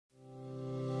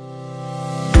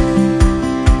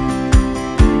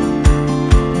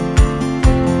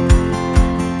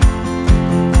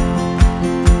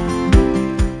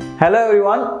Hello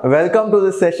everyone, welcome to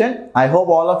this session. I hope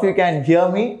all of you can hear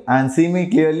me and see me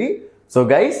clearly. So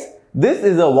guys, this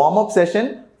is a warm-up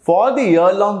session for the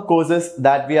year-long courses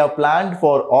that we have planned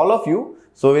for all of you.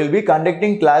 So we'll be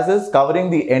conducting classes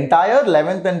covering the entire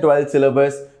 11th and 12th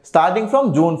syllabus starting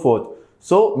from June 4th.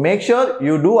 So make sure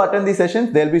you do attend the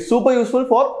sessions. They'll be super useful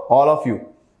for all of you.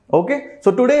 Okay, so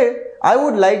today I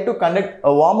would like to conduct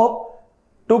a warm-up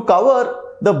to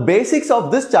cover the basics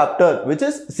of this chapter, which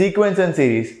is sequence and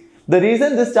series. The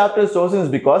reason this chapter is chosen is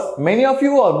because many of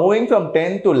you are moving from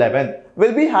 10th to 11th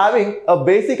will be having a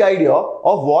basic idea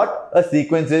of what a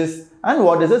sequence is and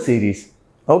what is a series.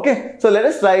 Okay, so let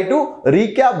us try to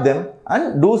recap them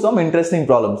and do some interesting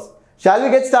problems. Shall we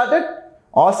get started?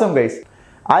 Awesome guys.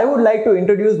 I would like to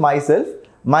introduce myself.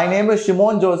 My name is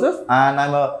Shimon Joseph and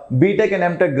I'm a BTech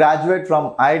and MTech graduate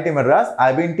from IIT Madras.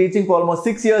 I've been teaching for almost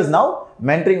 6 years now,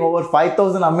 mentoring over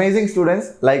 5,000 amazing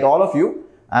students like all of you.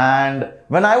 And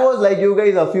when I was like you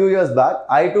guys a few years back,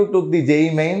 I took the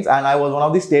JEE Mains and I was one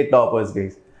of the state toppers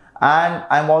guys. And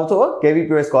I'm also a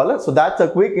KVPS scholar. So that's a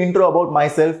quick intro about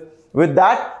myself. With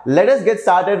that, let us get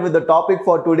started with the topic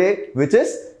for today, which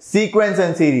is sequence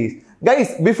and series.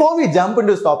 Guys, before we jump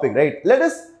into this topic, right, let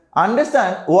us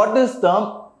understand what this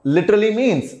term literally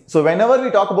means. So whenever we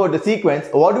talk about the sequence,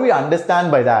 what do we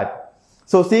understand by that?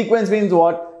 So sequence means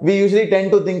what? We usually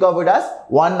tend to think of it as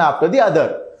one after the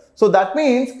other. So that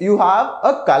means you have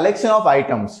a collection of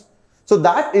items. So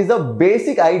that is the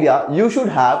basic idea you should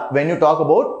have when you talk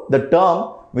about the term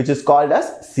which is called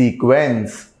as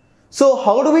sequence. So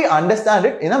how do we understand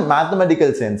it in a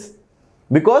mathematical sense?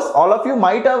 Because all of you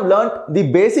might have learnt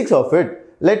the basics of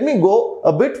it. Let me go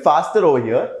a bit faster over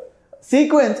here.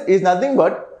 Sequence is nothing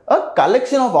but a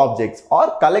collection of objects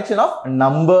or collection of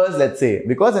numbers, let's say,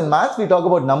 because in maths we talk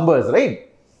about numbers, right?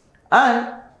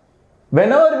 And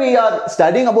whenever we are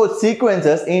studying about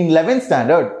sequences in 11th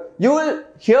standard, you will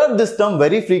hear this term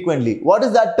very frequently. What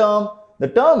is that term? The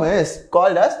term is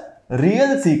called as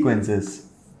real sequences.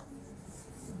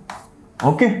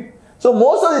 Okay. So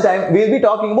most of the time we will be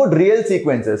talking about real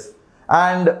sequences.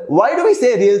 And why do we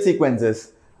say real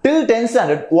sequences? Till 10th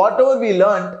standard, whatever we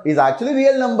learned is actually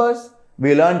real numbers.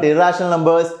 We learned irrational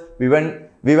numbers. We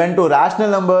went to rational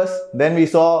numbers. Then we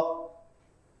saw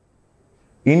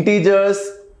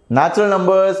integers, natural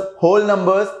numbers, whole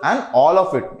numbers, and all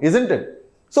of it, isn't it?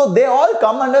 So they all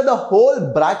come under the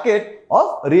whole bracket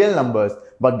of real numbers.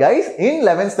 But guys, in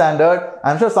 11th standard,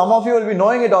 I'm sure some of you will be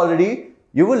knowing it already.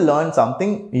 You will learn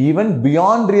something even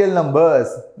beyond real numbers.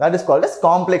 That is called as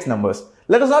complex numbers.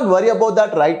 Let us not worry about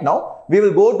that right now. We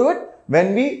will go to it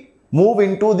when we move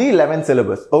into the 11th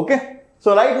syllabus. Okay.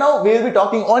 So right now we will be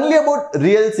talking only about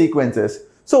real sequences.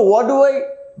 So what do I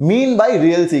mean by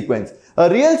real sequence? A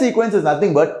real sequence is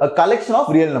nothing but a collection of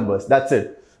real numbers. That's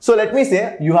it. So let me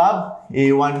say you have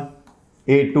A1,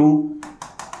 A2,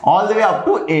 all the way up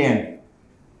to AN.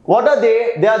 What are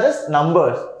they? They are just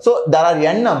numbers. So there are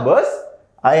n numbers.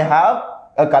 I have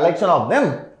a collection of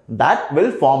them that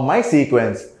will form my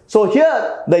sequence. So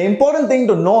here the important thing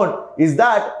to note is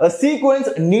that a sequence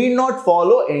need not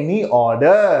follow any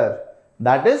order.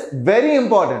 That is very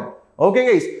important.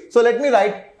 Okay guys, so let me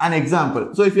write an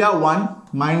example. So if you have 1,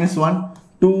 minus 1,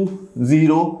 2,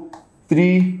 0,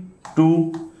 3,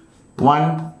 2,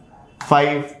 1,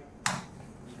 5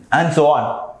 and so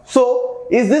on. So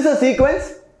is this a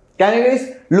sequence? Can you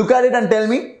guys look at it and tell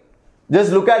me?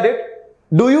 Just look at it.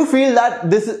 Do you feel that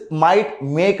this might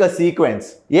make a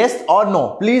sequence? Yes or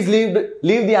no? Please leave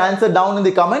the answer down in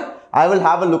the comment. I will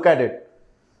have a look at it.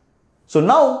 So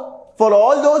now, for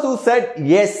all those who said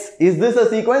yes, is this a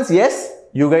sequence? Yes,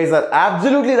 you guys are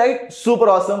absolutely right. Super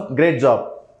awesome. Great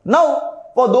job. Now,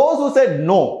 for those who said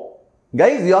no,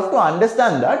 guys, you have to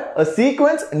understand that a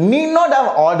sequence need not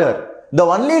have order. The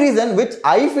only reason which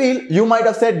I feel you might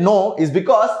have said no is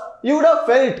because you would have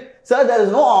felt, sir, there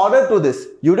is no order to this.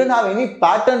 You didn't have any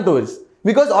pattern to this.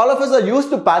 Because all of us are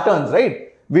used to patterns,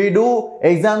 right? We do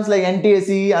exams like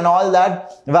NTSE and all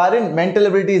that, wherein mental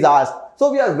ability is asked.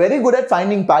 So we are very good at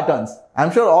finding patterns.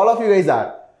 I'm sure all of you guys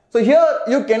are. So here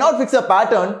you cannot fix a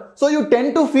pattern. So you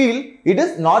tend to feel it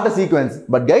is not a sequence.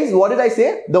 But guys, what did I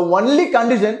say? The only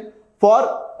condition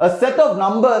for a set of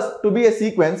numbers to be a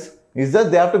sequence is just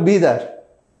they have to be there.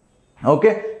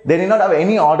 Okay? They need not have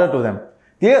any order to them.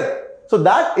 Clear? So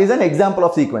that is an example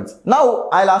of sequence. Now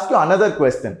I'll ask you another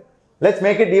question. Let's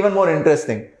make it even more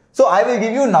interesting. So I will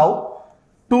give you now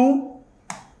 2,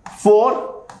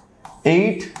 4,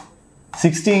 8,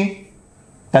 16.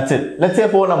 That's it. Let's say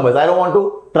 4 numbers. I don't want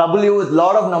to trouble you with a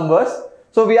lot of numbers.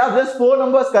 So we have just 4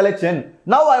 numbers collection.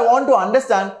 Now I want to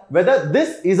understand whether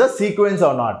this is a sequence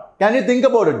or not. Can you think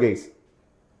about it guys?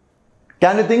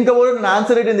 Can you think about it and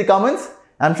answer it in the comments?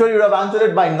 I'm sure you would have answered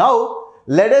it by now.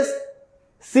 Let us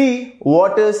see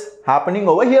what is happening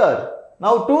over here.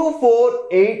 Now 2, 4,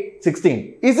 8,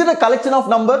 16. Is it a collection of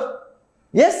numbers?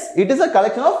 Yes, it is a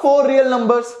collection of 4 real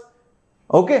numbers.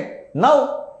 Okay.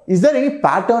 Now, is there any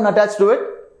pattern attached to it?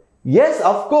 Yes,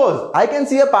 of course. I can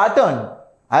see a pattern.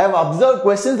 I have observed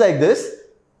questions like this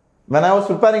when I was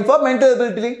preparing for mental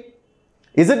ability.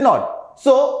 Is it not?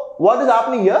 So, what is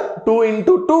happening here? 2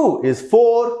 into 2 is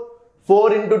 4.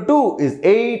 4 into 2 is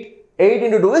 8. 8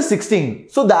 into 2 is 16.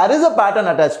 So, there is a pattern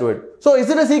attached to it. So, is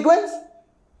it a sequence?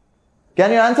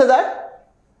 Can you answer that?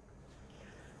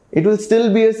 It will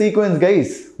still be a sequence,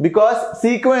 guys. Because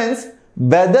sequence,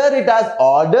 whether it has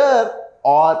order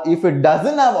or if it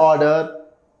doesn't have order,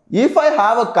 if I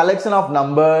have a collection of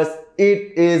numbers,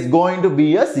 it is going to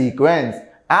be a sequence.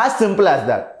 As simple as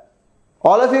that.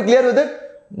 All of you clear with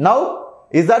it? Now,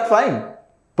 is that fine?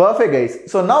 Perfect,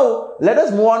 guys. So now, let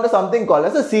us move on to something called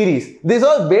as a series. These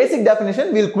are basic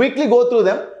definition. We'll quickly go through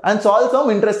them and solve some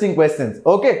interesting questions.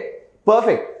 Okay?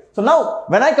 Perfect. So now,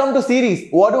 when I come to series,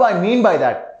 what do I mean by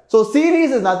that? So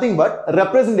series is nothing but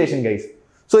representation, guys.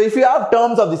 So if you have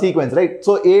terms of the sequence, right?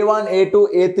 So A1,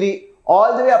 A2, A3,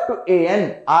 all the way up to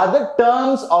AN are the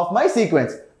terms of my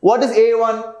sequence. What is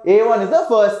A1? A1 is the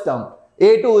first term.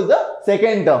 A2 is the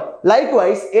second term.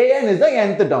 Likewise, AN is the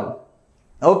nth term.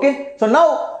 Okay. So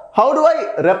now, how do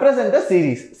I represent a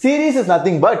series? Series is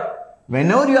nothing but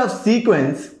whenever you have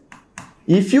sequence,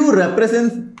 if you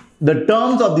represent the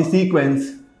terms of the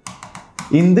sequence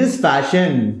in this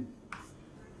fashion,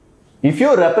 if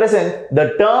you represent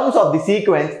the terms of the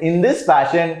sequence in this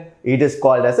fashion, it is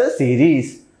called as a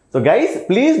series. So guys,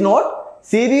 please note,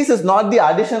 series is not the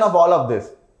addition of all of this.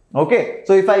 Okay.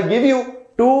 So if I give you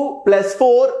 2 plus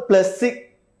 4 plus 6,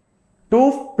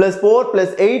 2 plus 4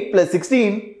 plus 8 plus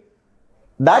 16,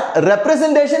 that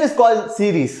representation is called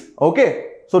series.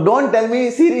 Okay. So don't tell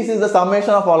me series is the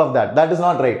summation of all of that. That is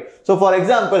not right. So for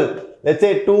example, let's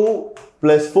say 2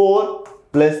 plus 4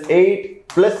 plus 8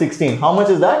 plus 16. How much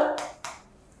is that?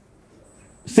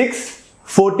 6,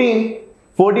 14.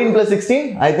 14 plus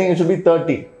 16, I think it should be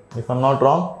 30. If I'm not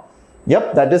wrong.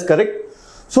 Yep, that is correct.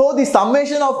 So the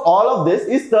summation of all of this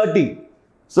is 30.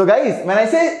 So guys, when I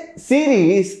say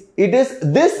series, it is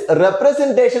this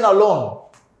representation alone.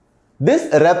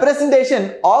 This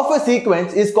representation of a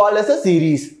sequence is called as a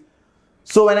series.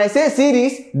 So when I say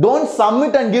series, don't sum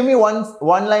it and give me one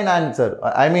line answer.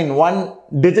 I mean one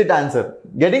digit answer.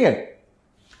 Getting it?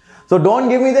 So don't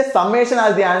give me the summation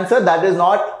as the answer. That is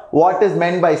not what is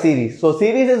meant by series. So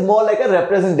series is more like a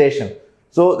representation.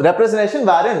 So representation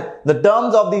wherein the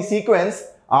terms of the sequence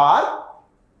are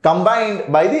combined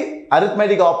by the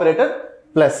arithmetic operator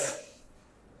plus.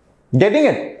 Getting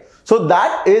it? So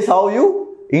that is how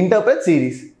you interpret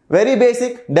series. Very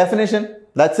basic definition.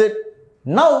 That's it.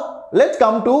 Now let's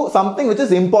come to something which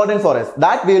is important for us,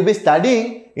 that we will be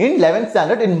studying in 11th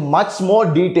standard in much more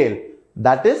detail.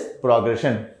 That is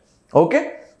progression.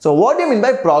 Okay. So what do you mean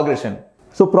by progression?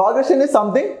 So progression is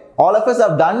something all of us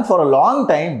have done for a long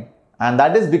time, and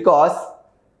that is because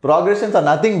progressions are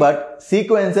nothing but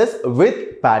sequences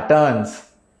with patterns.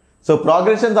 So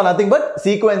progressions are nothing but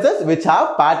sequences which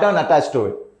have pattern attached to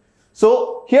it.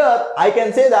 So here I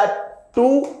can say that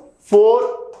 2,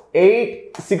 4,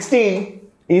 8,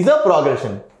 16 is a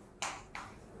progression.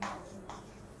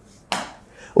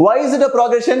 Why is it a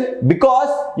progression?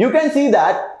 Because you can see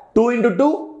that 2 into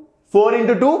 2, 4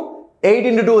 into 2, 8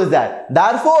 into 2 is that.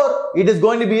 Therefore, it is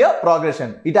going to be a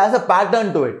progression. It has a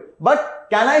pattern to it. But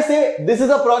can I say this is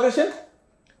a progression?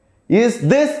 Is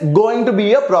this going to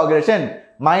be a progression?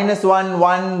 Minus 1,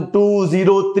 1, 2,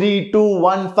 0, 3, 2,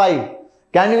 1, 5.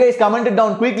 Can you guys comment it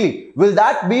down quickly? Will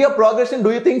that be a progression?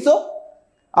 Do you think so?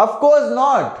 Of course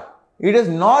not. It is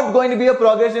not going to be a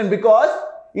progression because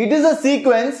it is a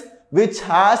sequence which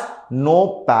has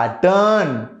no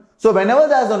pattern. So whenever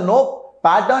there is a no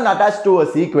pattern attached to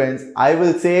a sequence, I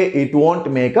will say it won't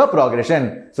make a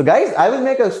progression. So guys, I will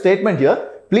make a statement here.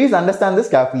 Please understand this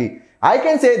carefully. I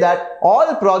can say that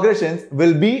all progressions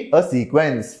will be a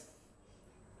sequence.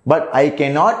 But I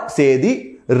cannot say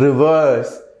the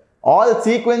reverse. All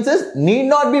sequences need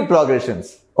not be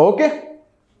progressions. Okay?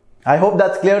 I hope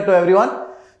that's clear to everyone.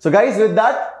 So guys, with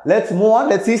that, let's move on.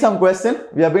 Let's see some question.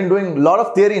 We have been doing a lot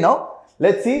of theory now.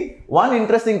 Let's see one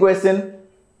interesting question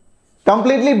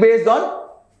completely based on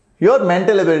your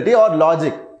mental ability or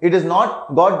logic. It is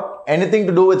not got anything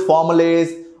to do with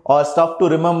formulas or stuff to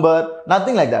remember.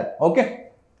 Nothing like that. Okay?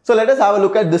 So let us have a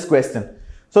look at this question.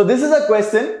 So this is a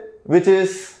question which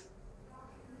is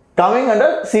coming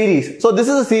under series. So this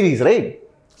is a series, right?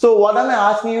 So what am I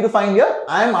asking you to find here?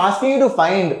 I am asking you to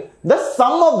find the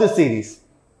sum of this series.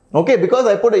 Okay, because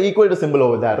I put an equal to symbol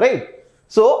over there, right?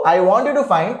 So I want you to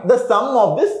find the sum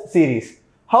of this series.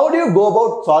 How do you go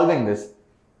about solving this?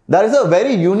 There is a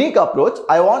very unique approach.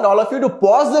 I want all of you to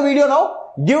pause the video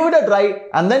now, give it a try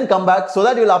and then come back so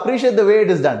that you will appreciate the way it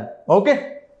is done.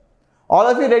 Okay? All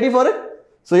of you ready for it?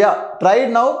 So yeah, try it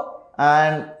now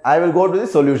and I will go to the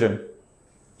solution.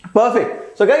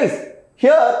 Perfect. So guys,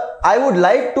 here I would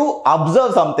like to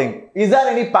observe something. Is there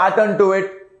any pattern to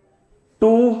it?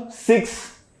 2,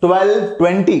 6, 12,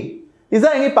 20. Is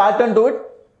there any pattern to it?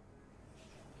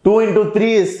 2 into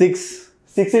 3 is 6.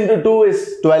 6 into 2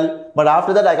 is 12. But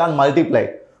after that I can't multiply.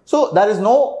 So there is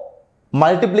no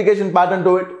multiplication pattern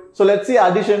to it. So let's see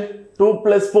addition. 2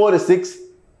 plus 4 is 6.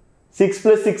 6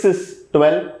 plus 6 is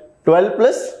 12. 12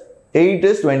 plus 8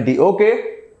 is 20.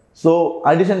 Okay. So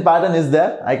addition pattern is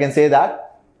there. I can say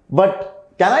that.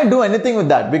 But can I do anything with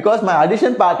that? Because my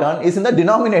addition pattern is in the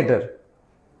denominator.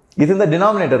 It's in the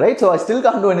denominator, right? So I still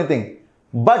can't do anything.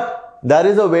 But there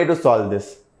is a way to solve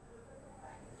this.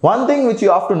 One thing which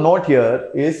you have to note here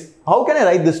is, how can I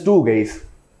write this 2, guys?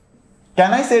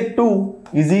 Can I say 2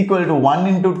 is equal to 1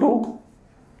 into 2?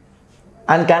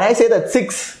 And can I say that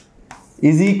 6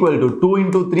 is equal to 2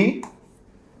 into 3?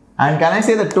 And can I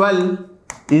say that 12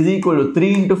 is equal to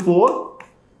 3 into 4?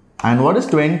 And what is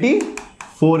 20?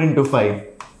 4 into 5.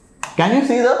 Can you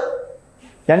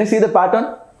see the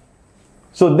pattern?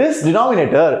 So this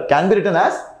denominator can be written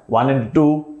as 1 into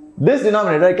 2. This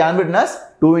denominator can be written as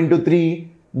 2 into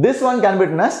 3. This one can be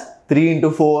written as 3 into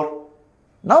 4.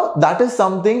 Now that is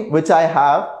something which I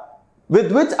have,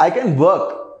 with which I can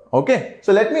work. Okay.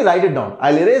 So let me write it down.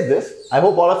 I'll erase this. I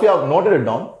hope all of you have noted it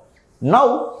down.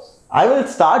 Now I will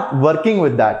start working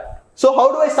with that. So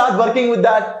how do I start working with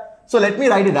that? So let me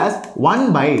write it as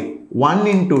 1 by 1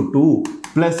 into 2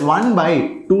 plus 1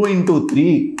 by 2 into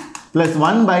 3 plus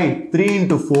 1 by 3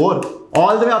 into 4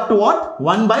 all the way up to what?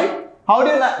 1 by, how do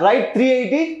you write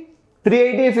 380?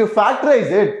 380, if you factorize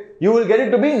it, you will get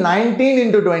it to be 19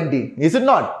 into 20. Is it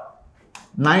not?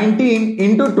 19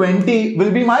 into 20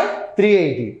 will be my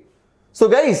 380. So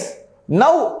guys,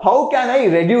 now how can I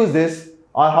reduce this,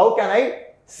 or how can I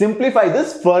simplify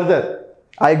this further?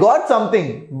 I got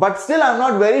something, but still I am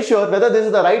not very sure whether this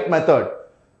is the right method.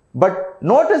 But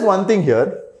notice one thing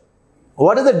here.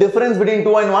 What is the difference between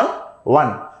 2 and 1?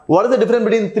 1. What is the difference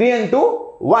between 3 and 2?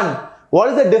 1. What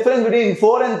is the difference between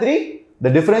 4 and 3? The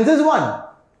difference is 1.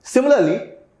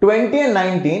 Similarly, 20 and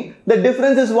 19, the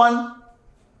difference is 1.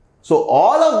 So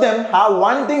all of them have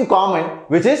one thing common,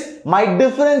 which is my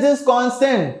difference is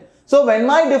constant. So when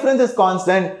my difference is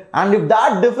constant, and if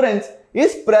that difference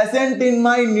is present in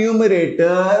my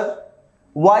numerator,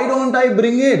 why don't I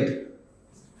bring it?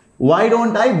 Why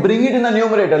don't I bring it in the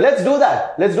numerator? Let's do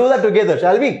that. Let's do that together,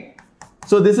 shall we?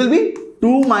 So this will be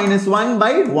 2 minus 1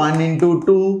 by 1 into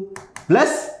 2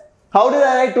 plus, how did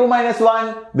I write 2 minus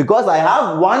 1? Because I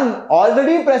have 1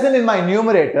 already present in my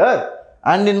numerator,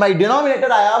 and in my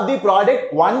denominator I have the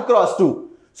product 1 cross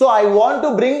 2. So I want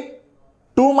to bring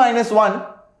 2 minus 1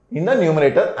 in the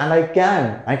numerator, and I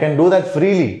can do that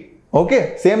freely.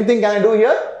 Okay, same thing can I do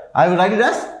here? I will write it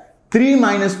as 3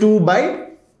 minus 2 by,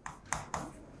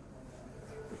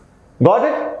 got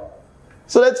it?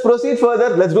 So let's proceed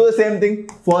further. Let's do the same thing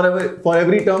for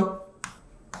every term.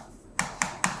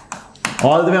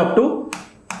 All the way up to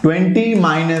 20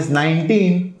 minus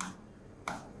 19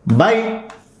 by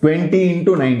 20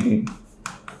 into 19.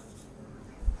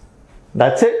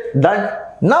 That's it. Done.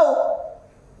 Now,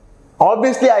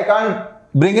 obviously I can't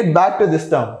bring it back to this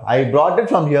term. I brought it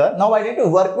from here. Now I need to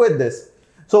work with this.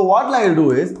 So what I will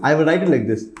do is, I will write it like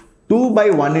this. 2 by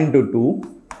 1 into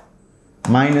 2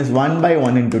 minus 1 by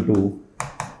 1 into 2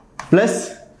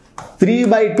 plus 3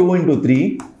 by 2 into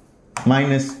 3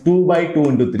 minus 2 by 2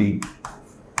 into 3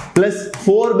 plus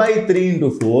 4 by 3 into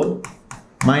 4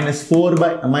 minus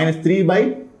 3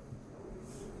 by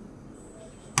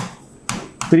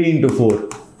 3 into 4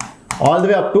 all the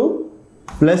way up to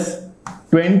plus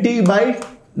 20 by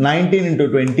 19 into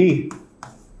 20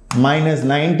 minus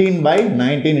 19 by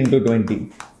 19 into 20.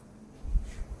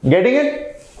 Getting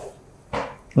it?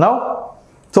 Now,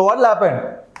 so what will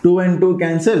happen? 2 and 2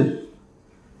 cancel,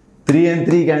 3 and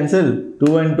 3 cancel,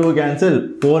 2 and 2 cancel,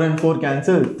 4 and 4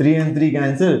 cancel, 3 and 3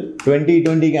 cancel, 20,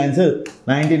 20 cancel,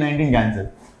 19, 19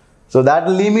 cancel. So that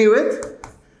will leave me with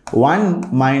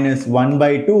 1 minus 1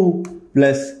 by 2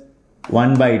 plus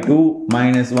 1 by 2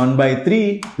 minus 1 by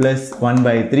 3 plus 1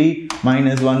 by 3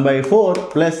 minus 1 by 4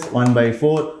 plus 1 by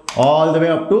 4 all the way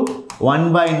up to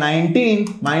 1 by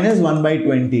 19 minus 1 by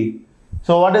 20.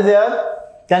 So what is here?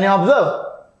 Can you observe?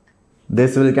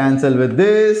 This will cancel with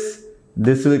this,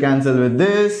 this will cancel with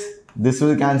this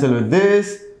will cancel with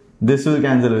this will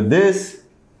cancel with this.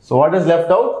 So what is left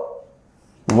out?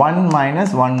 1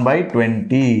 minus 1 by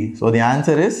 20. So the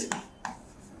answer is,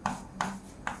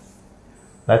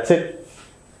 that's it.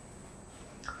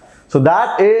 So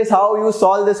that is how you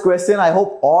solve this question. I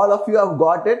hope all of you have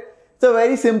got it. It's a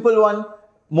very simple one,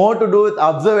 more to do with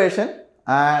observation,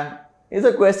 and it's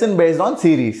a question based on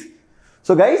series.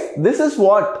 So guys, this is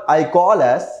what I call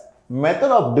as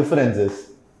method of differences.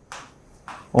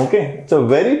 Okay, it's a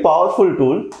very powerful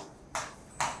tool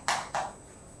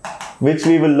which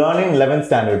we will learn in 11th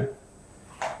standard.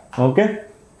 Okay,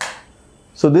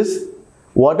 so this,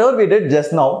 whatever we did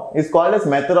just now, is called as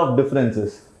method of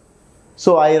differences.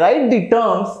 So I write the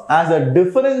terms as a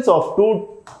difference of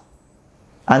two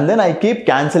and then I keep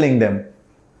cancelling them.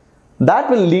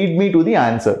 That will lead me to the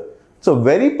answer. So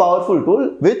very powerful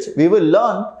tool which we will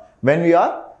learn when we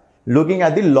are looking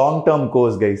at the long-term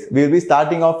course, guys. We will be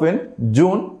starting off in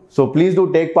June. So please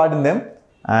do take part in them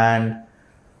and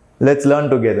let's learn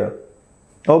together.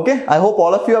 Okay, I hope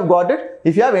all of you have got it.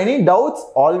 If you have any doubts,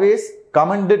 always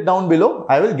comment it down below.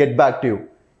 I will get back to you.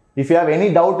 If you have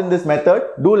any doubt in this method,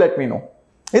 do let me know.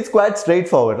 It's quite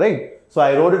straightforward, right? So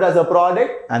I wrote it as a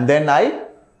product and then I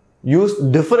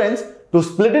used difference to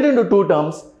split it into two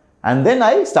terms and then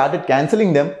I started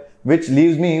cancelling them, which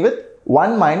leaves me with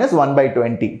 1 minus 1 by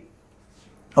 20.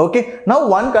 Okay, now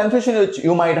one confusion which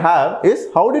you might have is,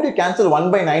 how did you cancel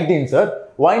 1 by 19, sir?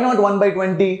 Why not 1 by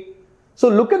 20? So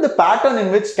look at the pattern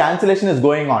in which cancellation is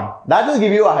going on. That will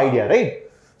give you an idea, right?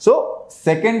 So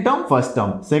second term, first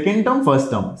term, second term,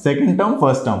 first term, second term,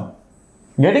 first term.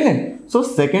 Getting it? So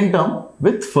second term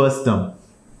with first term.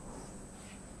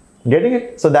 Getting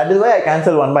it? So that is why I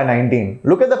cancel 1 by 19.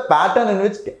 Look at the pattern in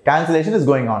which cancellation is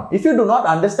going on. If you do not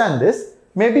understand this,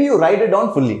 maybe you write it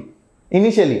down fully.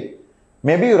 Initially,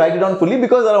 maybe you write it down fully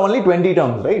because there are only 20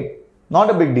 terms, right? Not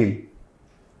a big deal.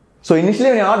 So initially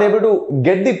when you are not able to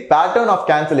get the pattern of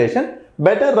cancellation,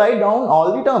 better write down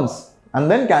all the terms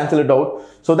and then cancel it out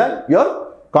so that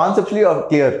you're conceptually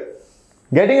clear.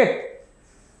 Getting it?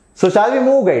 So shall we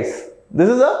move, guys? This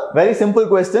is a very simple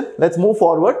question. Let's move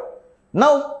forward.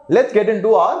 Now let's get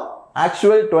into our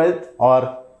actual 12th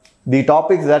or the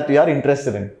topics that we are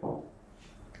interested in.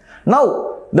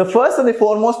 Now the first and the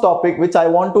foremost topic which I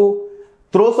want to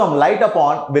throw some light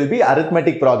upon will be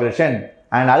arithmetic progression.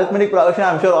 And arithmetic progression,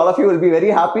 I'm sure all of you will be very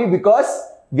happy because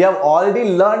we have already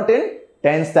learnt in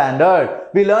 10th standard.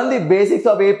 We learned the basics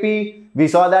of AP. We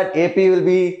saw that AP will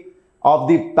be of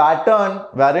the pattern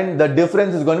wherein the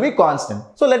difference is going to be constant.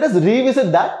 So let us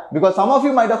revisit that because some of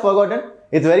you might have forgotten.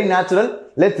 It's very natural.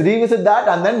 Let's revisit that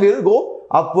and then we will go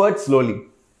upwards slowly.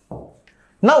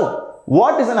 Now,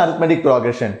 what is an arithmetic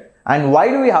progression and why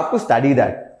do we have to study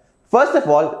that? First of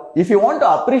all, if you want to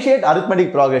appreciate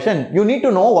arithmetic progression, you need to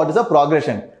know what is a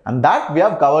progression, and that we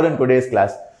have covered in today's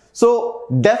class. So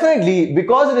definitely,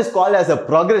 because it is called as a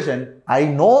progression, I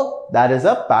know there is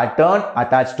a pattern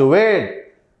attached to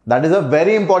it. That is a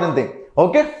very important thing.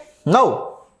 Okay.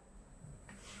 Now,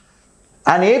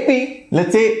 an AP,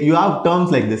 let's say you have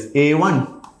terms like this,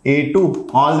 A1, A2,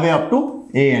 all the way up to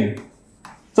AN.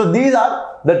 So these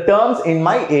are the terms in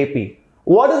my AP.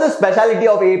 What is the speciality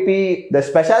of AP? The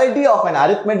speciality of an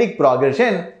arithmetic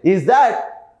progression is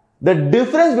that the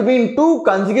difference between two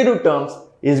consecutive terms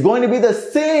is going to be the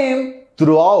same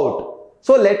throughout.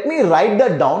 So let me write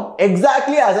that down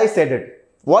exactly as I said it.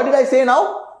 What did I say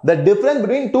now? The difference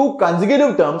between two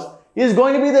consecutive terms is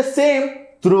going to be the same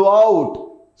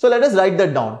throughout. So let us write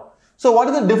that down. So what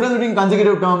is the difference between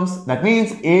consecutive terms? That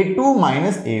means A2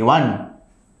 minus A1.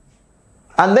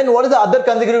 And then what is the other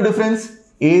consecutive difference?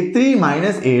 A3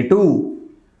 minus A2.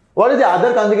 What is the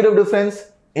other consecutive difference?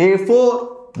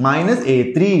 A4 minus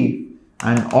A3.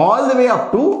 And all the way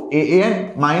up to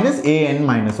AN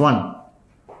minus 1.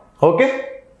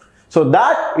 Okay. So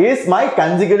that is my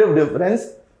consecutive difference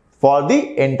for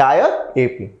the entire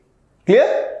AP.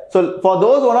 Clear? So for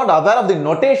those who are not aware of the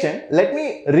notation, let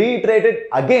me reiterate it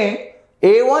again.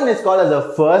 A1 is called as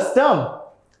the first term.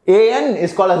 AN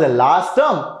is called as the last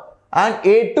term. And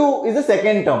A2 is the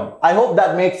second term. I hope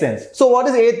that makes sense. So what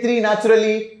is A3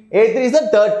 naturally? A3 is the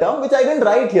third term which I didn't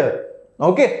write here.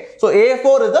 Okay. So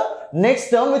A4 is the next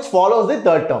term which follows the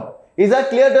third term. Is that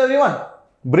clear to everyone?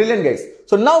 Brilliant, guys.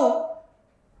 So now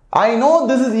I know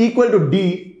this is equal to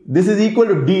D. This is equal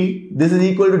to D. This is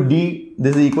equal to D.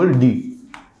 This is equal to D.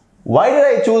 Why did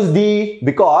I choose D?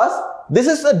 Because this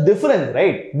is the difference,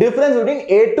 right? Difference between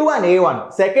A2 and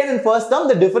A1. Second and first term,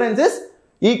 the difference is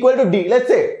equal to D. Let's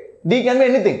say D can be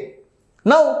anything.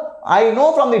 Now, I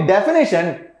know from the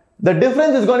definition, the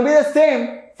difference is going to be the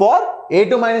same for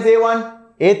A2 minus A1,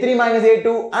 A3 minus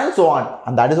A2 and so on.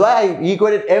 And that is why I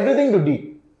equated everything to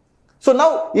D. So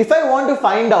now if I want to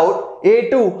find out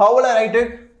A2, how will I write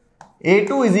it?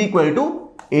 A2 is equal to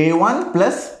A1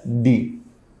 plus D.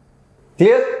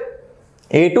 Clear?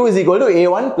 A2 is equal to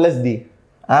A1 plus D.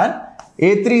 And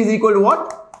A3 is equal to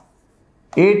what?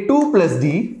 A2 plus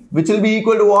D, which will be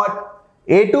equal to what?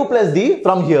 A2 plus D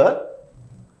from here.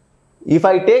 If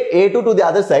I take A2 to the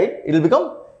other side, it will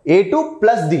become A2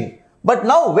 plus D. But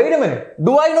now, wait a minute.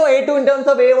 Do I know A2 in terms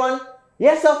of A1?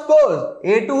 Yes, of course.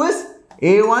 A2 is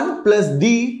A1 plus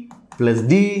D,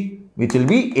 which will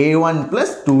be A1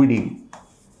 plus 2D.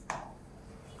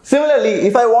 Similarly,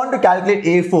 if I want to calculate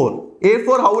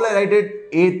A4, how will I write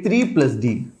it? A3 plus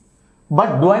D.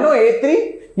 But do I know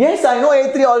A3? Yes, I know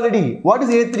A3 already. What is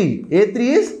A3? A3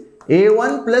 is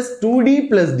A1 plus 2D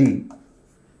plus D.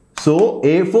 So,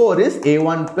 A4 is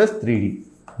A1 plus 3D.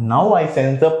 Now I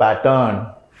sense a pattern.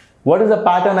 What is the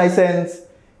pattern I sense?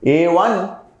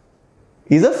 A1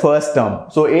 is the first term.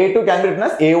 So, A2 can be written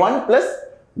as A1 plus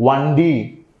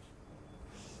 1D.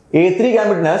 A3 can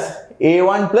be written as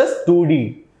A1 plus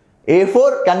 2D.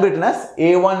 A4 can be written as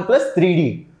A1 plus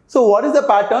 3D. So, what is the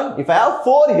pattern? If I have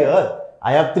 4 here,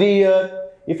 I have 3 here.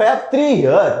 If I have 3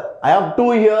 here, I have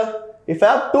 2 here. If I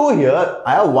have 2 here,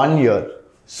 I have 1 here.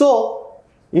 So,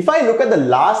 if I look at the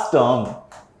last term,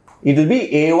 it will be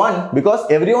A1 because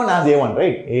everyone has A1,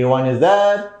 right? A1 is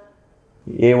there,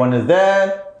 A1 is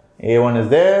there, A1 is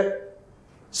there.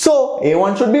 So,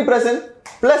 A1 should be present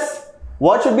plus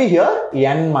what should be here?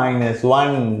 N minus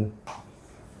 1.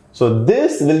 So,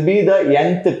 this will be the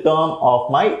nth term of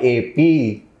my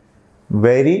AP.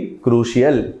 Very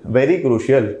crucial, very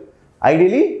crucial.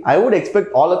 Ideally, I would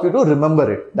expect all of you to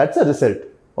remember it. That's a result.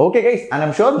 Okay guys, and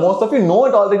I'm sure most of you know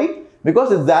it already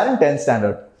because it's there in 10th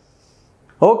standard.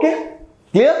 Okay,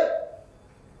 clear?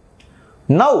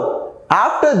 Now,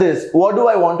 after this, what do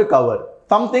I want to cover?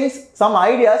 Some things, some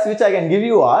ideas which I can give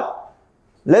you are,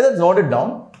 let us note it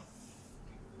down.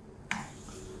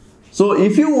 So,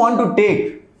 if you want to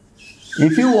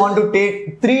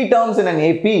take 3 terms in an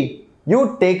AP,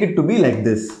 you take it to be like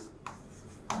this.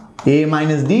 A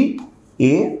minus D,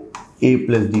 A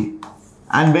plus D.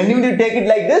 And when you take it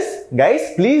like this,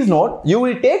 guys, please note, you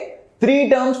will take 3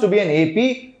 terms to be an AP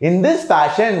in this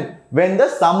fashion when the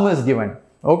sum is given.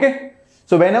 Okay.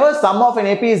 So, whenever sum of an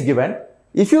AP is given,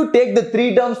 if you take the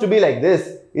 3 terms to be like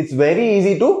this, it's very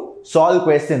easy to solve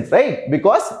questions, right?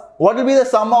 Because what will be the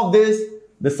sum of this?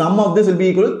 The sum of this will be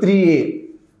equal to 3A.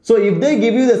 So, if they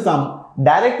give you the sum,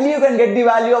 directly you can get the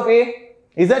value of A.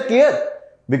 Is that clear?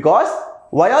 Because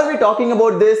why are we talking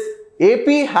about this?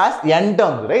 AP has n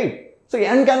terms, right? So,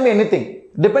 n can be anything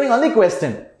depending on the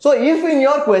question. So, if in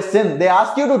your question they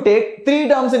ask you to take 3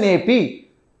 terms in AP,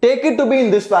 take it to be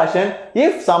in this fashion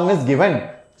if sum is given,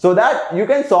 so that you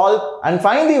can solve and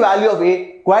find the value of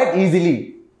A quite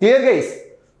easily. Clear guys?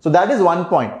 So, that is one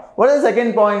point. What is the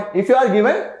second point? If you are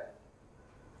given,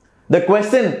 the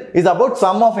question is about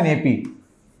sum of an AP.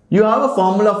 You have a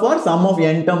formula for sum of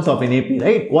n terms of an AP,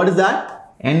 right? What is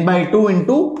that? N by 2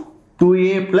 into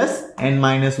 2A plus n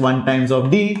minus 1 times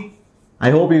of D. I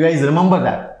hope you guys remember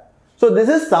that. So, this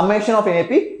is summation of an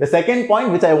AP. The second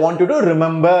point which I want you to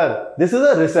remember. This is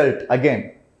a result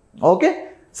again. Okay.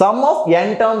 Sum of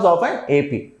n terms of an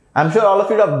AP. I'm sure all of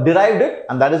you have derived it,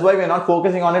 and that is why we are not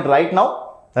focusing on it right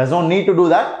now. There's no need to do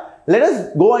that. Let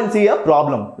us go and see a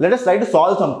problem. Let us try to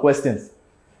solve some questions.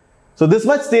 So, this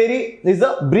much theory is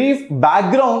a brief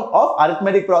background of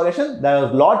arithmetic progression. There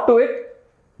is a lot to it.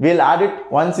 We'll add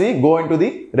it once we go into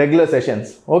the regular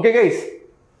sessions. Okay guys?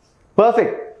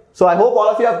 Perfect. So, I hope all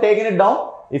of you have taken it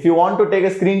down. If you want to take a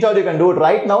screenshot, you can do it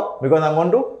right now because I'm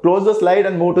going to close the slide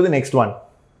and move to the next one.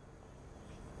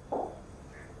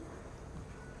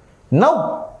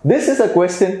 Now, this is a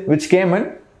question which came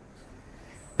in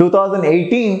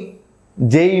 2018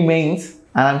 JEE Mains,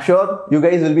 and I'm sure you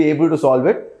guys will be able to solve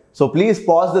it. So, please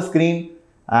pause the screen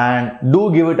and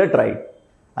do give it a try.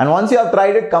 And once you have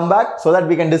tried it, come back so that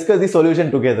we can discuss the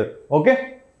solution together.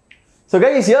 Okay? So,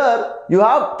 guys, here you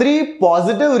have 3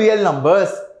 positive real numbers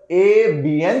A,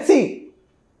 B and C.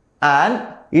 And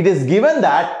it is given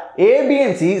that A, B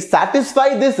and C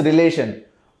satisfy this relation.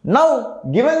 Now,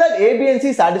 given that A, B and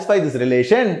C satisfy this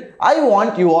relation, I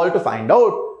want you all to find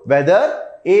out whether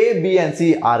A, B and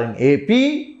C are in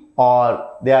AP or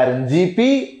they are in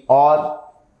GP or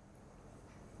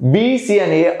B, C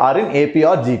and A are in AP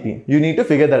or GP. You need to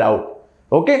figure that out.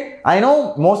 Okay. I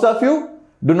know most of you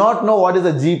do not know what is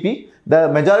a GP. The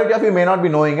majority of you may not be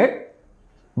knowing it.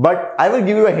 But I will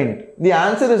give you a hint. The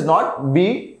answer is not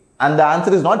B and the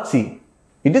answer is not C.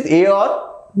 It is A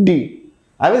or D.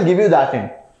 I will give you that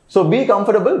hint. So be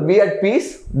comfortable, be at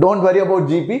peace. Don't worry about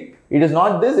GP. It is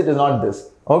not this, it is not this.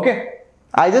 Okay.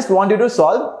 I just want you to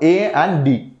solve A and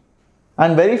D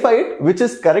and verify it which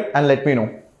is correct and let me know.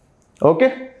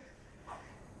 Okay.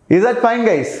 Is that fine,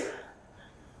 guys?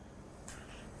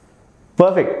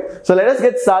 Perfect. So let us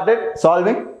get started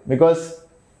solving because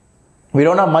we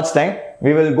don't have much time.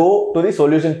 We will go to the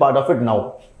solution part of it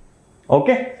now.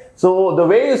 Okay. So the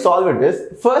way you solve it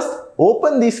is, first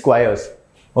open these squares.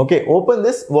 Okay. Open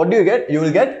this. What do you get? You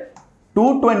will get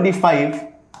 225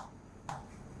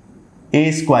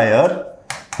 A square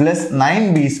plus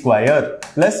 9B square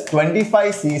plus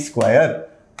 25C square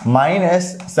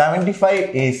minus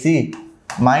 75 AC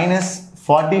minus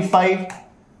 45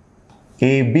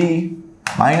 AB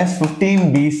minus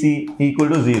 15 BC equal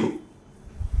to 0.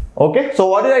 Okay, so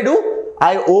what did I do?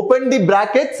 I opened the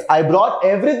brackets, I brought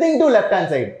everything to left hand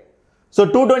side. So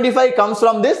 225 comes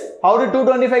from this. How did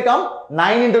 225 come?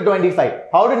 9 into 25.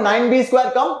 How did 9B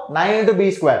square come? 9 into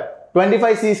B square.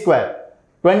 25C square.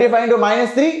 25 into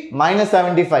minus 3, minus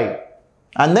 75.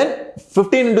 And then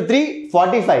 15 into 3,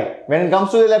 45. When it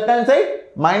comes to the left hand side,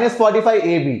 minus 45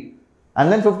 AB.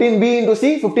 And then 15B into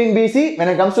C, 15 BC. When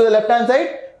it comes to the left hand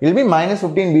side, it will be minus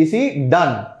 15 BC.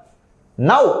 Done.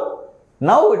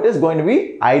 Now it is going to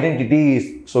be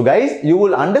identities. So guys, you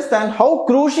will understand how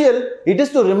crucial it is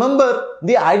to remember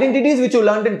the identities which you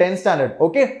learned in 10th standard.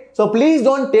 Okay. So please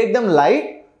don't take them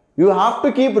light. You have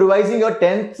to keep revising your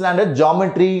 10th standard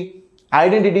geometry,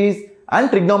 identities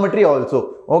and trigonometry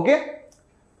also. Okay.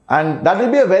 And that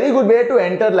will be a very good way to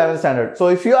enter 11th standard. So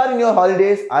if you are in your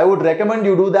holidays, I would recommend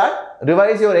you do that.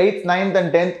 Revise your 8th, 9th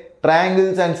and 10th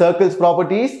triangles and circles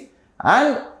properties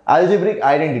and algebraic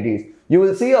identities. You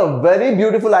will see a very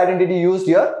beautiful identity used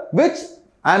here, which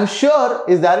I am sure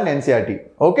is there in NCERT.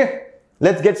 Okay,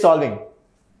 let's get solving.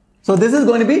 So this is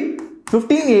going to be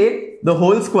 15A the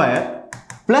whole square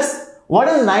plus what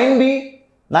is 9B?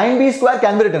 9B square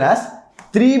can be written as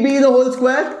 3B the whole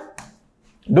square.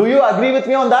 Do you agree with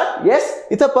me on that? Yes,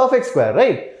 it's a perfect square,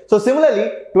 right? So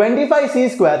similarly,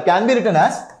 25C square can be written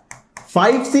as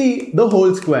 5C the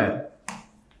whole square,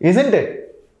 isn't it?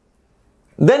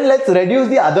 Then let's reduce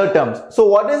the other terms. So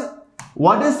what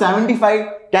is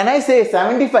 75? Can I say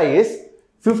 75 is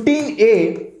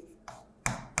 15A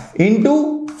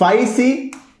into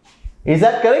 5C? Is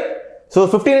that correct? So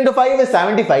 15 into 5 is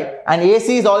 75 and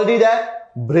AC is already there.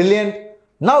 Brilliant.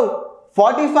 Now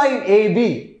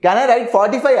 45AB. Can I write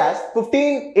 45 as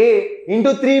 15A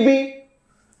into 3B?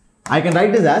 I can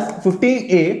write this as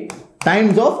 15A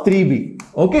times of 3B.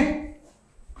 Okay.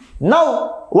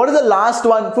 Now, what is the last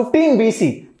one?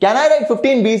 15BC. Can I write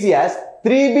 15BC as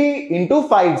 3B into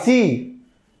 5C?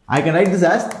 I can write this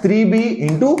as 3B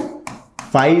into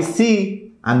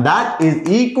 5C and that is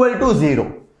equal to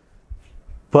 0.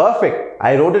 Perfect.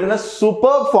 I wrote it in a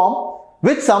superb form,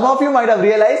 which some of you might have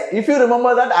realized if you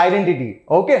remember that identity.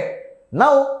 Okay.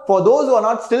 Now, for those who are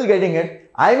not still getting it,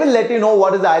 I will let you know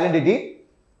what is the identity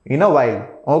in a while.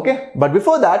 Okay. But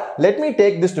before that, let me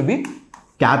take this to be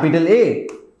capital A.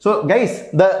 So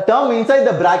guys, the term inside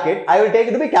the bracket, I will take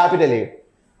it to be capital A.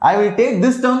 I will take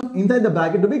this term inside the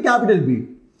bracket to be capital B.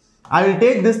 I will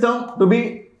take this term to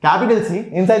be capital C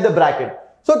inside the bracket.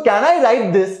 So can I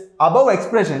write this above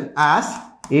expression as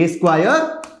A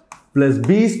square plus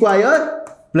B square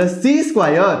plus C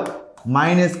square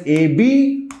minus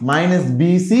AB minus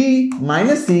BC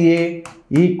minus CA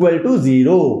equal to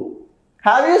 0.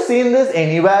 Have you seen this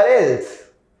anywhere else?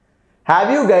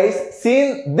 Have you guys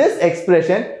seen this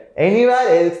expression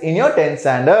anywhere else in your 10th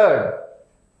standard?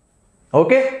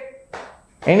 Okay.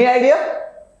 Any idea?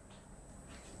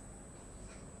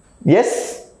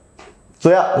 Yes. So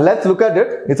yeah, let's look at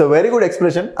it. It's a very good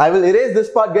expression. I will erase this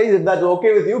part, guys, if that's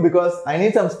okay with you, because I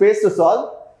need some space to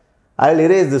solve. I will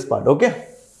erase this part. Okay.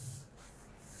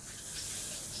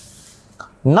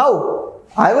 Now,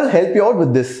 I will help you out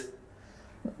with this.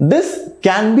 This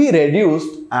can be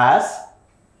reduced as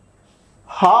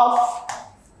half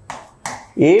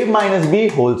A minus B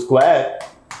whole square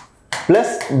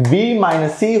plus B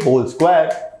minus C whole square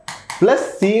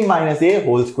plus C minus A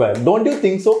whole square. Don't you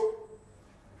think so?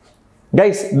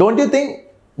 Guys, don't you think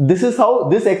this is how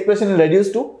this expression is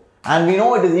reduced to? And we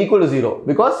know it is equal to 0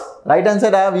 because right hand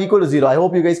side I have equal to 0. I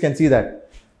hope you guys can see that.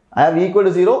 I have equal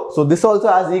to 0. So this also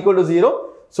has equal to 0.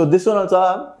 So this one also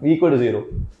have equal to 0.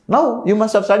 Now you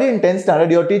must have studied in 10th standard.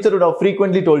 Your teacher would have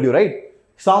frequently told you, right?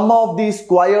 Some of these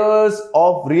squares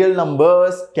of real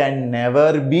numbers can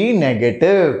never be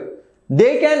negative.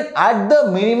 They can at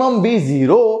the minimum be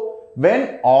 0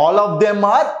 when all of them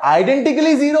are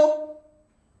identically 0.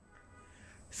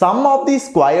 Sum of the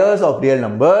squares of real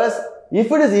numbers,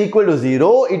 if it is equal to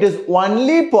 0, it is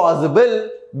only possible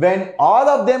when all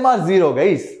of them are 0,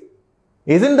 guys.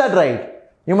 Isn't that right?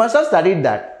 You must have studied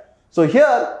that. So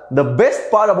here, the best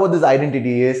part about this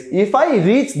identity is, if I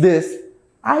reach this,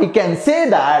 I can say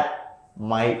that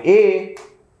my A,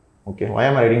 okay, why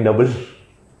am I writing double?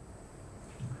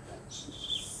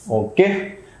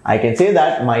 Okay, I can say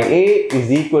that my A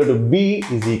is equal to B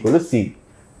is equal to C.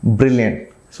 Brilliant.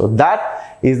 So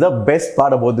that is the best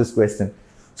part about this question.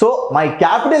 So my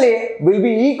capital A will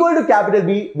be equal to capital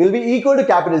B will be equal to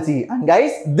capital C. And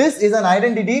guys, this is an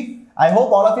identity. I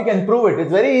hope all of you can prove it.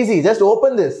 It's very easy. Just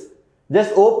open this.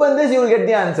 Just open this, you will get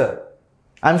the answer.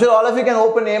 I'm sure all of you can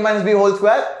open A minus B whole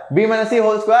square, B minus C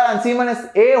whole square and C minus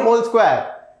A whole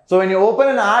square. So when you open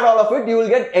and add all of it, you will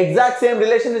get exact same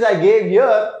relation which I gave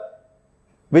here,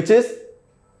 which is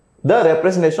the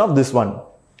representation of this one.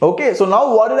 Okay, so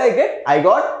now what did I get? I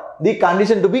got the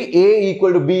condition to be A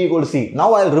equal to B equal to C.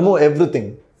 Now I'll remove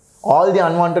everything. All the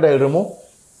unwanted I'll remove.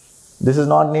 This is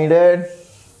not needed.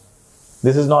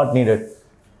 This is not needed.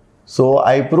 So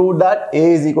I proved that A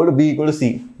is equal to B equal to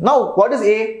C. Now what is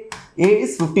A? A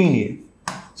is 15A.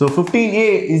 So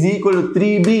 15A is equal to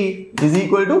 3B is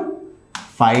equal to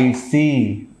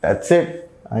 5C. That's it.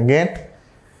 Again,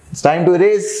 it's time to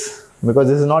erase because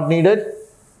this is not needed.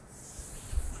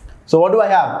 So what do I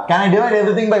have? Can I divide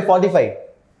everything by 45?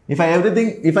 If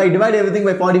I divide everything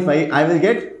by 45, I will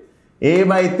get A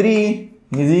by 3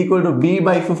 is equal to B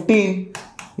by 15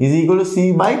 is equal to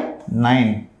C by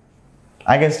 9.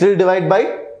 I can still divide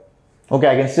by, okay,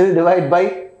 I can still divide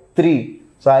by 3.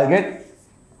 So I'll get,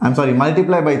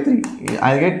 multiply by 3.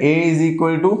 I'll get A is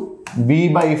equal to B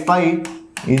by 5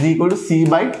 is equal to C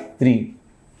by 3.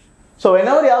 So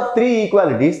whenever you have 3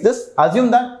 equalities, just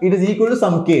assume that it is equal to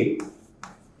some K.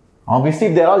 Obviously,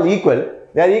 if they are all equal,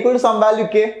 they are equal to some value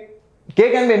K.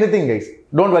 K can be anything, guys.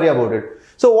 Don't worry about it.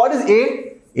 So what is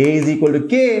A? A is equal to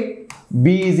K,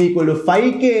 B is equal to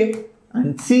 5K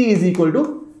and C is equal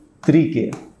to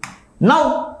 3K.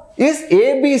 Now, is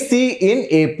ABC in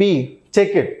AP?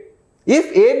 Check it.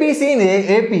 If ABC in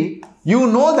AP, you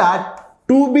know that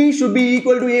 2B should be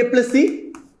equal to A plus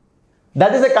C.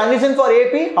 That is the condition for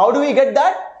AP. How do we get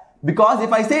that? Because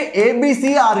if I say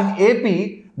ABC are in AP,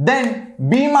 then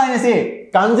B minus A,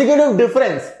 consecutive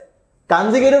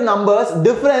numbers,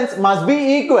 difference must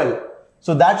be equal.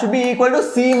 So that should be equal to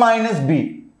C minus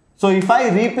B. So if I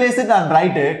replace it and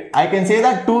write it, I can say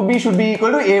that 2B should be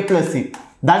equal to A plus C.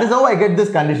 That is how I get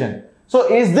this condition. So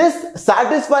is this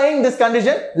satisfying this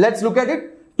condition? Let's look at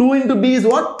it. 2 into B is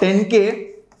what?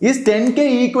 10K. Is 10K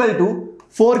equal to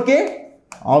 4K?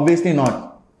 Obviously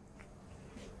not.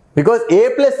 Because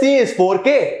A plus C is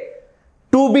 4K.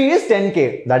 2B is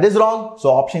 10K. That is wrong. So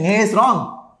option A is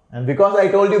wrong. And because I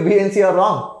told you B and C are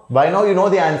wrong, by now you know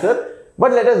the answer.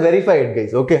 But let us verify it,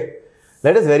 guys. Okay.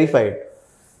 Let us verify it.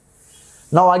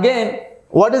 Now again,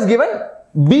 what is given?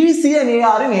 B, C and A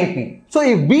are in AP. So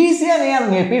if B, C and A are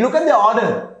in AP, look at the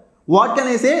order. What can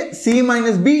I say? C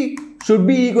minus B should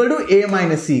be equal to A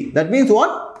minus C. That means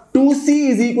what? 2C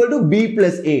is equal to B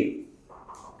plus A.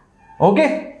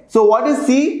 Okay. So what is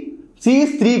C? C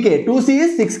is 3K. 2C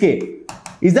is 6K.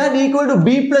 Is that equal to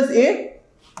B plus A?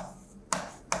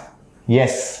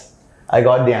 Yes. I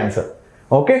got the answer.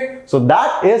 Okay. So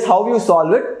that is how you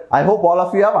solve it. I hope all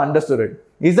of you have understood it.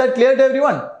 Is that clear to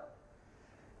everyone?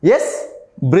 Yes?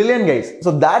 Brilliant, guys.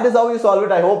 So that is how you solve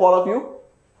it. I hope all of you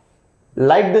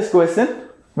like this question.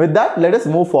 With that, let us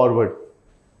move forward.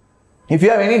 If you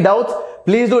have any doubts,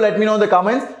 please do let me know in the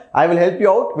comments. I will help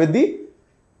you out with the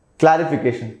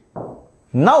clarification.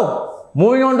 Now,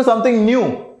 moving on to something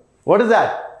new. What is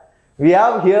that? We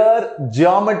have here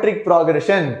geometric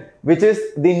progression, which is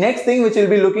the next thing which we'll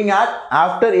be looking at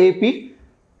after AP.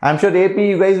 I'm sure AP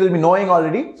you guys will be knowing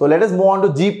already. So let us move on to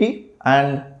GP.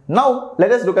 And now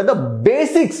let us look at the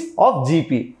basics of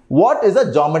GP. What is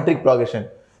a geometric progression?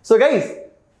 So guys,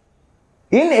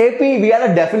 in AP we had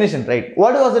a definition, right?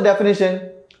 What was the definition?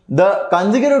 The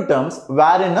consecutive terms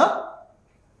were in a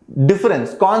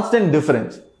difference, constant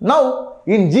difference. Now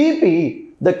in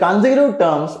GP, the consecutive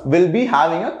terms will be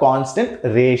having a constant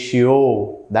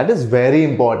ratio. That is very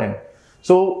important.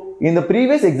 So in the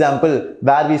previous example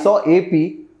where we saw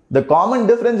AP, the common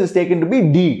difference is taken to be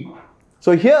D.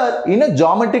 So here in a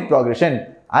geometric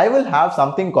progression, I will have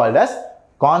something called as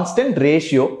constant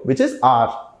ratio, which is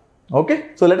R. Okay,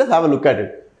 so let us have a look at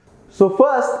it. So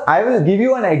first, I will give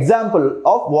you an example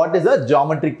of what is a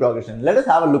geometric progression. Let us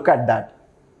have a look at that.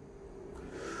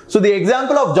 So the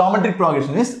example of geometric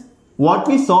progression is what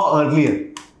we saw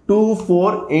earlier, 2,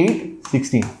 4, 8,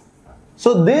 16.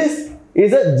 So this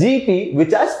is a GP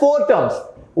which has 4 terms.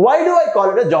 Why do I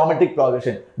call it a geometric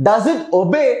progression? Does it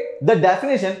obey the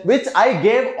definition which I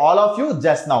gave all of you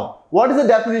just now? What is the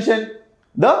definition?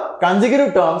 The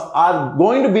consecutive terms are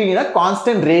going to be in a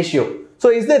constant ratio. So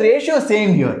is the ratio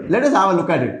same here? Let us have a look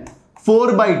at it.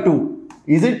 4 by 2.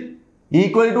 Is it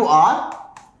equal to R?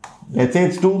 Let's say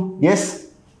it's 2. Yes.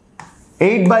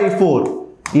 8 by 4.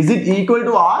 Is it equal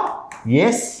to R?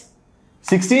 Yes.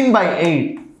 16 by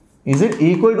 8. Is it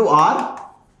equal to R?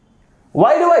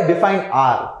 Why do I define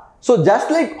R? So just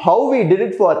like how we did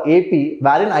it for AP,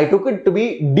 wherein I took it to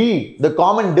be D, the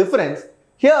common difference,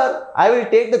 here I will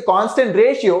take the constant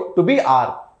ratio to be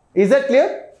R. Is that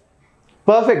clear?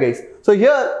 Perfect, guys. So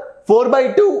here 4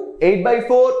 by 2, 8 by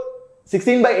 4,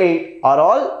 16 by 8 are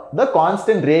all the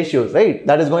constant ratios, right?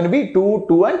 That is going to be 2,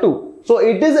 2 and 2. So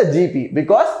it is a GP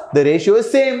because the ratio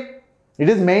is same. It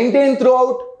is maintained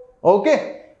throughout.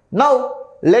 Okay. Now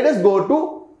let us go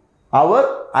to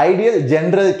our ideal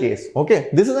general case. Okay.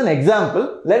 This is an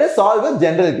example. Let us solve a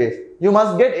general case. You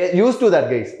must get used to that,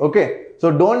 guys. Okay. So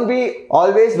don't be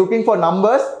always looking for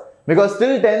numbers because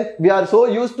till 10th we are so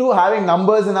used to having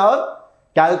numbers in our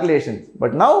calculations.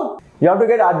 But now you have to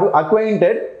get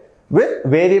acquainted with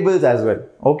variables as well.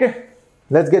 Okay.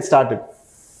 Let's get started.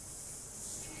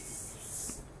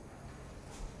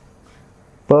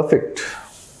 Perfect.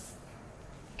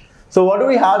 So what do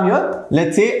we have here?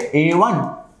 Let's say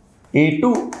A1,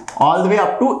 A2 all the way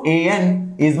up to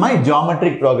AN is my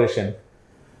geometric progression.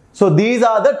 So these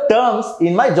are the terms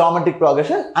in my geometric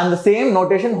progression and the same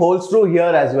notation holds true here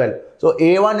as well. So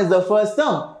A1 is the first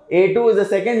term, A2 is the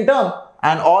second term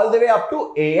and all the way up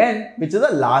to AN which is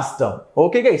the last term.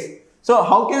 Okay guys. So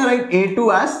how can I write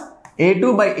A2 as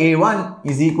A2 by A1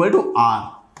 is equal to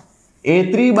R.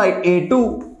 A3 by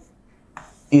A2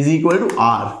 is equal to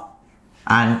R.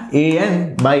 And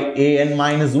AN by AN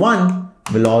minus 1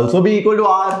 will also be equal to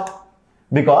R.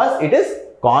 Because it is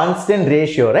constant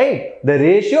ratio, right? The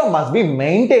ratio must be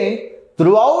maintained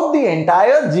throughout the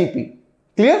entire GP.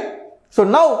 Clear? So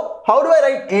now, how do I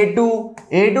write A2?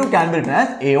 A2 can be written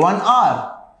as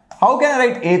A1R. How can I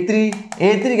write A3?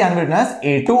 A3 can be written as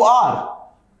A2R.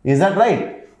 Is that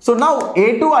right? So now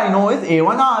A2 I know is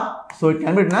A1R. So it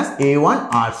can be written as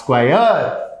A1R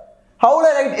square. How would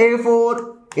I write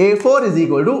A4? A4 is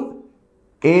equal to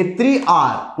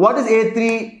A3R. What is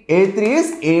A3? A3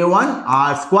 is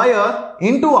A1R square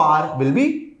into R will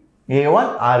be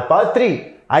A1R power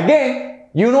 3. Again,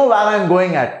 you know where I am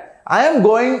going at. I am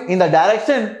going in the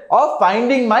direction of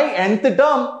finding my nth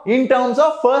term in terms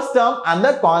of first term and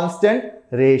the constant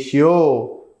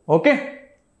ratio. Okay.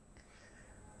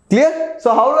 Clear?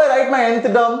 So how do I write my nth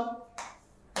term?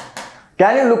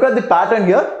 Can you look at the pattern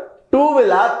here? 2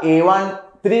 will have A1,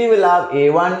 3 will have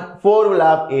A1, 4 will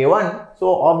have A1.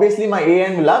 So obviously my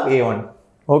AN will have A1.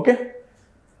 Okay.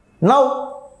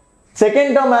 Now,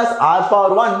 second term has R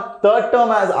power 1, third term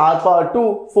has R power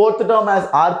 2, fourth term has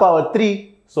R power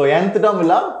 3. So nth term will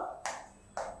have,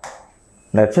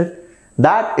 that's it.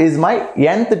 That is my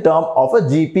nth term of a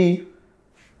GP,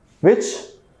 which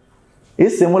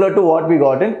is similar to what we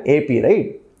got in AP,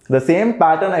 right? The same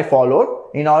pattern I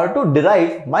followed in order to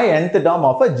derive my nth term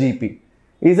of a GP.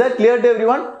 Is that clear to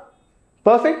everyone?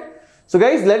 Perfect. So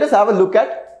guys, let us have a look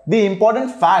at the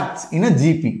important facts in a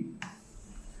GP.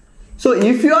 So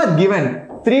if you are given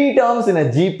 3 terms in a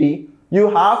GP, you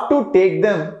have to take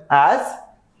them as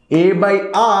A by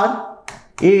R,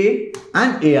 A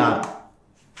and AR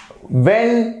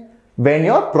when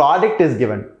your product is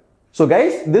given. So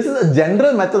guys, this is a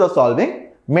general method of solving,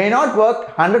 may not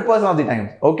work 100% of the time.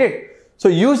 Okay. So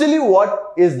usually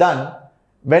what is done,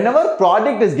 whenever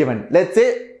product is given, let's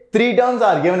say 3 terms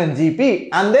are given in GP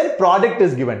and their product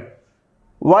is given.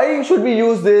 Why should we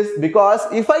use this? Because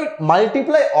if I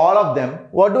multiply all of them,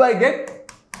 what do I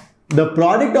get? The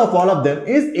product of all of them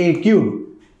is A cube.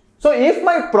 So if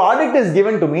my product is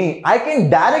given to me, I can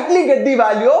directly get the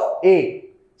value of A.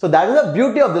 So that is the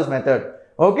beauty of this method.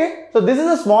 Okay. So this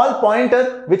is a small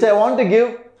pointer which I want to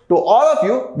give to all of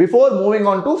you before moving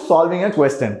on to solving a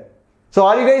question. So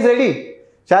are you guys ready?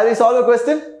 Shall we solve a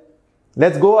question?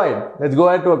 Let's go ahead. Let's go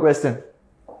ahead to a question.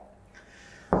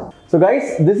 So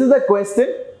guys, this is the question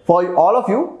for all of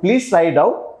you. Please try it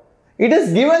out. It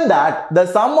is given that the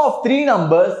sum of 3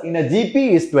 numbers in a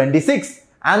GP is 26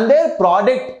 and their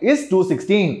product is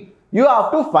 216. You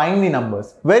have to find the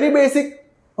numbers. Very basic.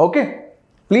 Okay.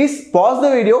 Please pause the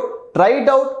video, try it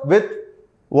out with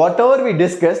whatever we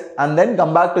discussed and then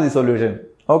come back to the solution.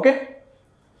 Okay.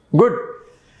 Good.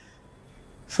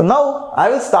 So now I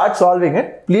will start solving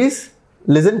it. Please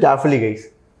listen carefully, guys.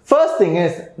 First thing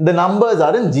is the numbers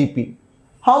are in GP.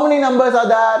 How many numbers are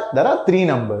there? There are 3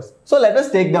 numbers. So let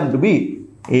us take them to be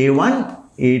A1,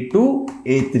 A2,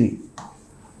 A3.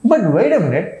 But wait a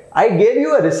minute, I gave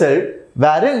you a result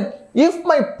wherein if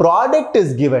my product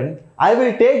is given, I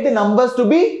will take the numbers to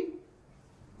be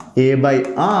A by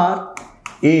R,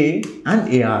 A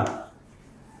and AR.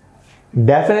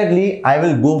 Definitely, I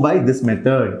will go by this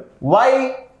method.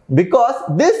 Why? Because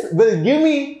this will give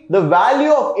me the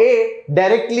value of A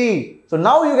directly. So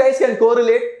now you guys can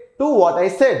correlate to what I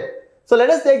said. So let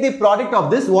us take the product of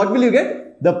this. What will you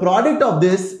get? The product of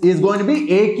this is going to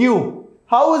be A cube.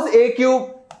 How is A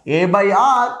cube? A by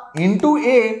R into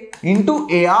A into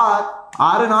AR.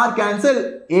 R and R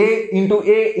cancel. A into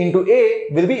A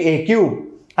will be A cube.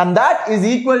 And that is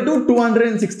equal to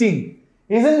 216.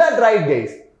 Isn't that right,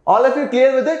 guys? All of you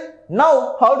clear with it?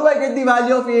 Now, how do I get the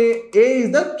value of A? A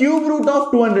is the cube root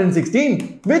of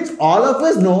 216, which all of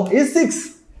us know is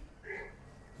 6.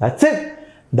 That's it.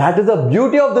 That is the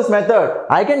beauty of this method.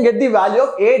 I can get the value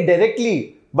of A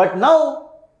directly. But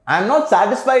now, I am not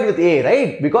satisfied with A,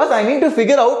 right? Because I need to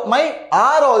figure out my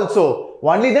R also.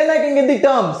 Only then I can get the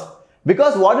terms.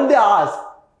 Because what did they ask?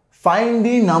 Find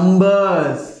the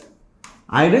numbers.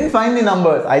 I didn't find the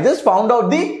numbers. I just found out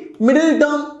the middle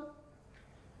term.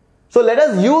 So let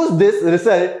us use this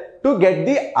result to get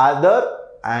the other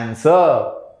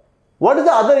answer. What is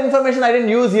the other information I didn't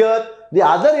use here? The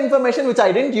other information which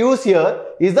I didn't use here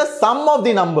is the sum of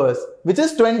the numbers, which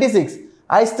is 26.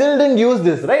 I still didn't use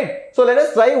this, right? So let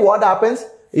us try what happens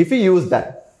if we use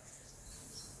that.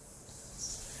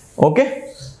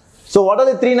 Okay. So what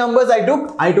are the three numbers I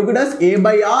took? I took it as A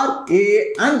by R,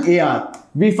 A and AR.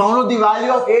 We found out the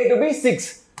value of A to be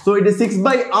 6. So it is 6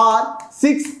 by R,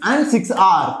 6 and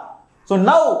 6R. So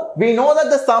now we know that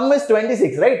the sum is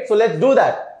 26, right? So let's do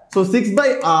that. So 6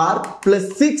 by R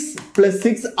plus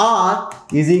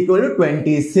 6R is equal to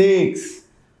 26.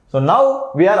 So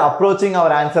now we are approaching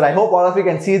our answer. I hope all of you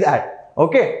can see that.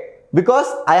 Okay. Because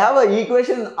I have an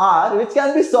equation R which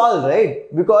can be solved,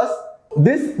 right? Because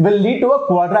this will lead to a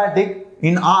quadratic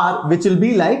in R which will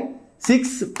be like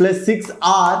 6 plus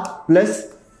 6R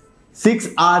plus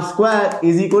 6R square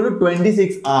is equal to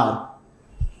 26R.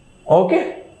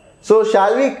 Okay. So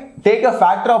shall we take a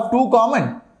factor of 2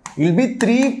 common? It will be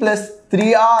 3 plus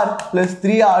 3R plus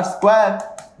 3R square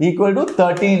equal to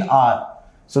 13R.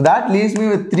 So that leaves me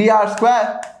with 3R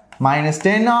square minus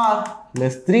 10R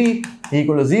plus 3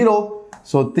 equal to 0.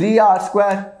 So 3R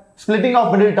square, splitting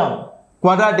of middle term,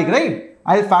 quadratic, right?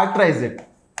 I'll factorize it.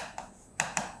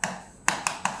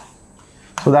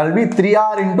 So that will be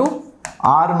 3R into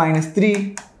R minus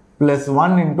 3 plus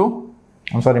 1 into,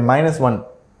 minus 1.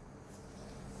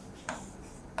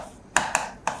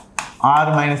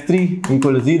 R minus 3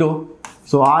 equal to 0.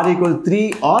 So R equal to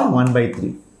 3 or 1 by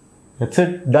 3. That's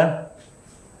it. Done.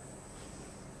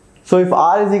 So if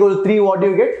R is equal to 3, what do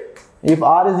you get? If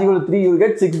R is equal to 3, you will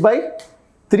get 6 by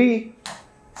 3.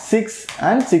 6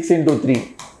 and 6 into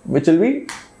 3. Which will be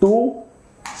 2,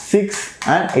 6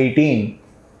 and 18.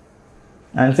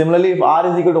 And similarly, if R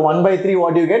is equal to 1 by 3,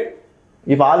 what do you get?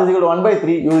 If R is equal to 1 by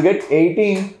 3, you will get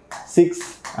 18,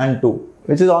 6 and 2.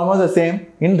 Which is almost the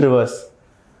same in reverse.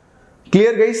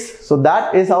 Clear, guys? So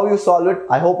that is how you solve it.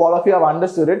 I hope all of you have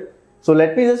understood it. So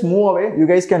let me just move away. You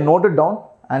guys can note it down.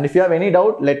 And if you have any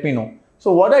doubt, let me know.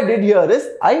 So what I did here is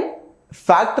I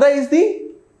factorized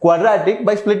the quadratic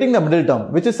by splitting the middle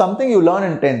term, which is something you learn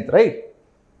in 10th, right?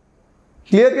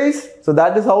 Clear, guys? So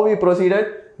that is how we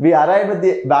proceeded. We arrived at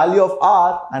the value of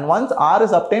R, and once R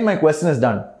is obtained, my question is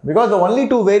done. Because the only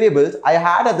two variables I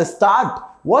had at the start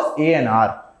was A and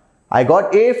R. I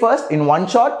got A first in one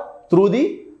shot through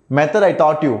the method I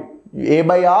taught you. A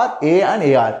by R, A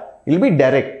and AR. It will be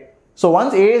direct. So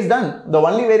once A is done, the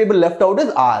only variable left out is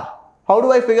R. How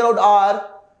do I figure out R?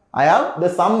 I have the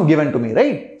sum given to me,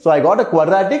 right? So I got a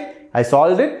quadratic, I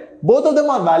solved it. Both of them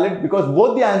are valid because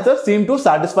both the answers seem to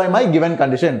satisfy my given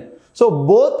condition. So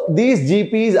both these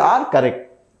GPs are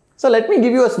correct. So let me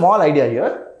give you a small idea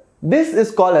here. This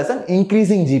is called as an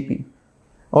increasing GP.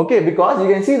 Okay, because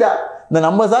you can see that the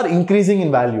numbers are increasing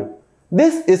in value.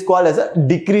 This is called as a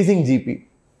decreasing GP.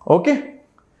 Okay.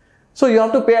 So you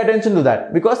have to pay attention to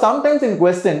that because sometimes in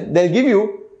question they'll give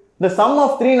you the sum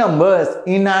of three numbers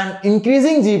in an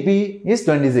increasing GP is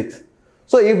 26.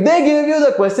 So if they give you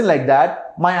the question like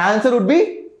that, my answer would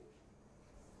be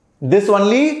this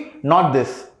only, not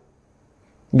this.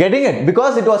 Getting it?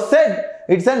 Because it was said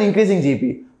it's an increasing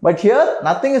GP. But here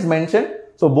nothing is mentioned,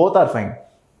 so both are fine.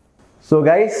 So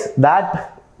guys,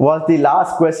 that was the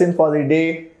last question for the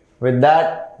day. With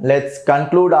that, let's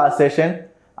conclude our session.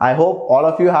 I hope all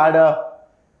of you had a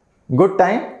good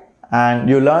time and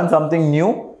you learned something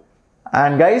new.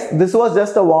 And guys, this was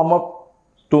just a warm-up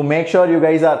to make sure you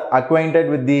guys are acquainted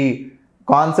with the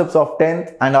concepts of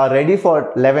 10th and are ready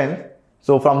for 11th.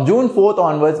 So from June 4th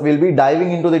onwards, we'll be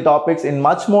diving into the topics in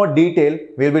much more detail.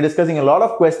 We'll be discussing a lot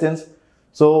of questions.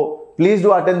 So please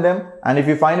do attend them. And if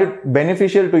you find it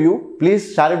beneficial to you,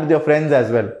 please share it with your friends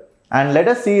as well. And let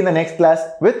us see you in the next class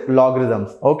with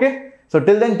logarithms. Okay. So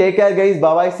till then, take care guys.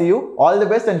 Bye bye. See you. All the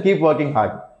best and keep working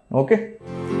hard.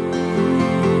 Okay.